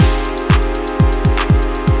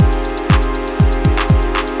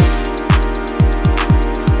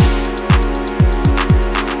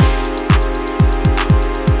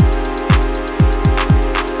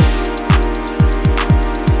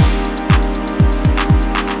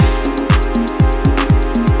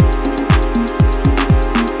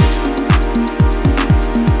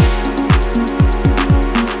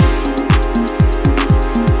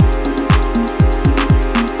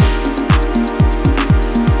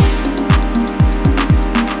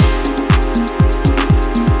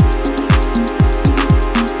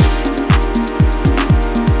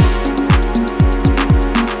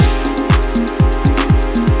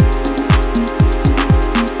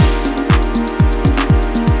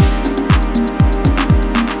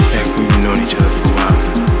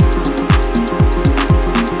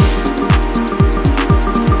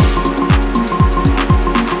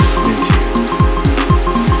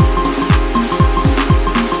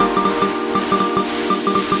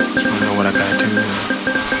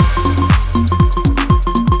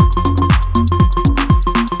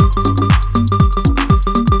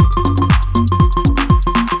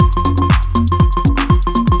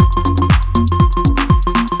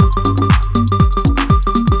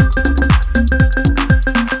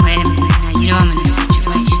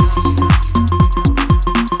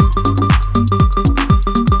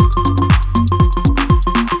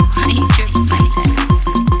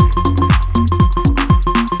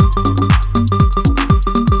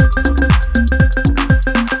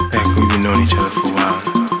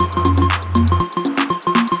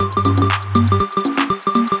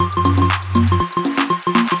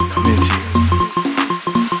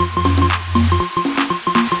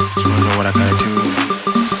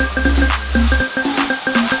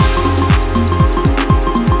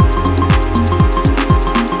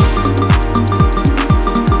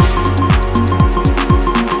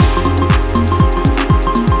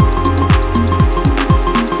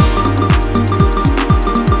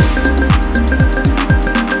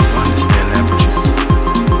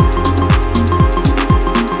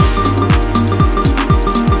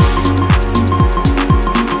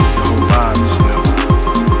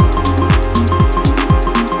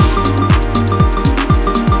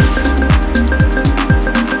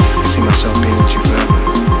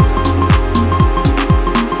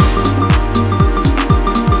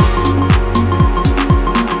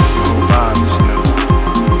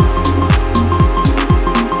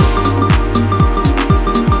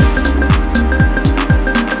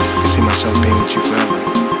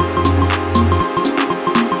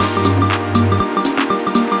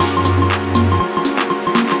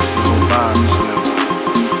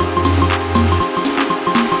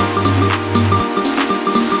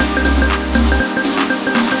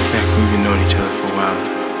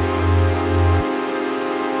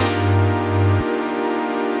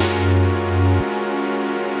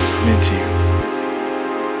I'm into you.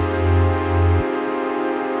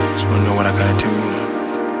 Just wanna know what I gotta do,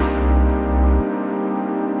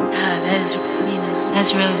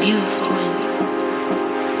 That's really beautiful.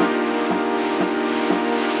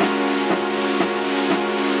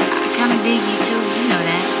 I kinda dig you too, you know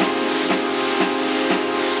that.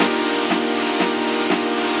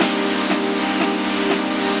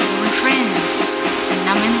 We're friends, and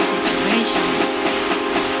I'm in a situation.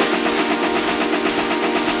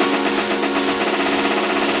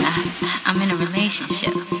 I'm in a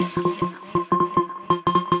relationship.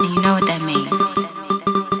 Do you know what that means?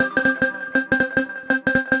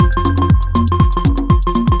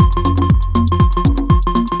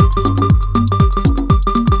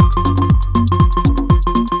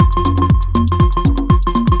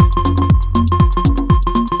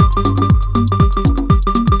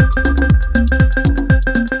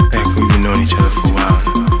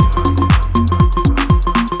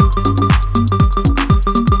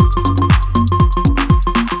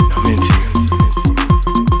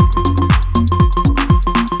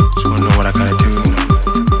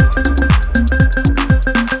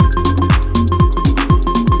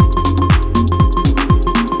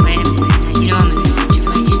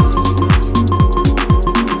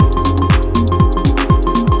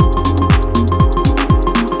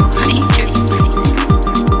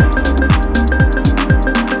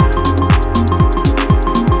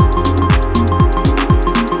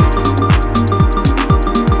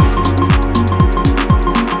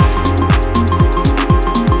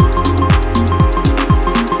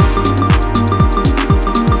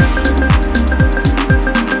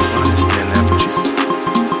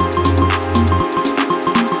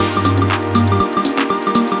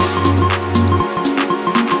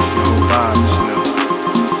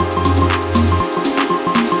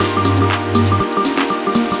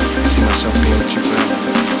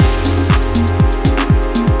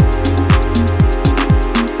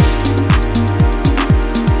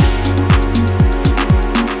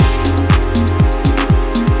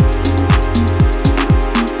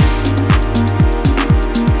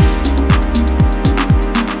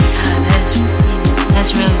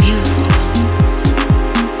 That's really beautiful.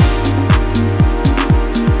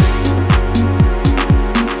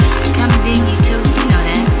 I kinda dig you too, you know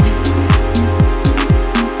that.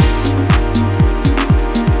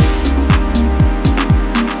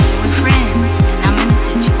 We're friends, and I'm in a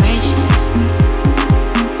situation.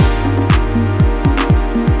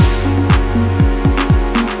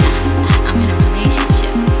 I'm in a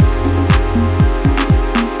relationship.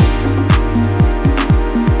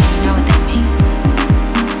 You know what that means?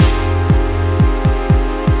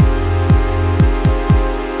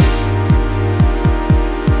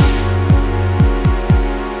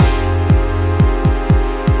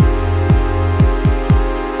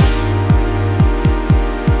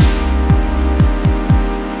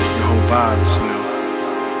 Vibes,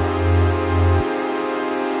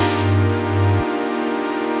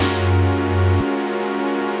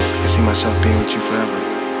 I can see myself being with you forever.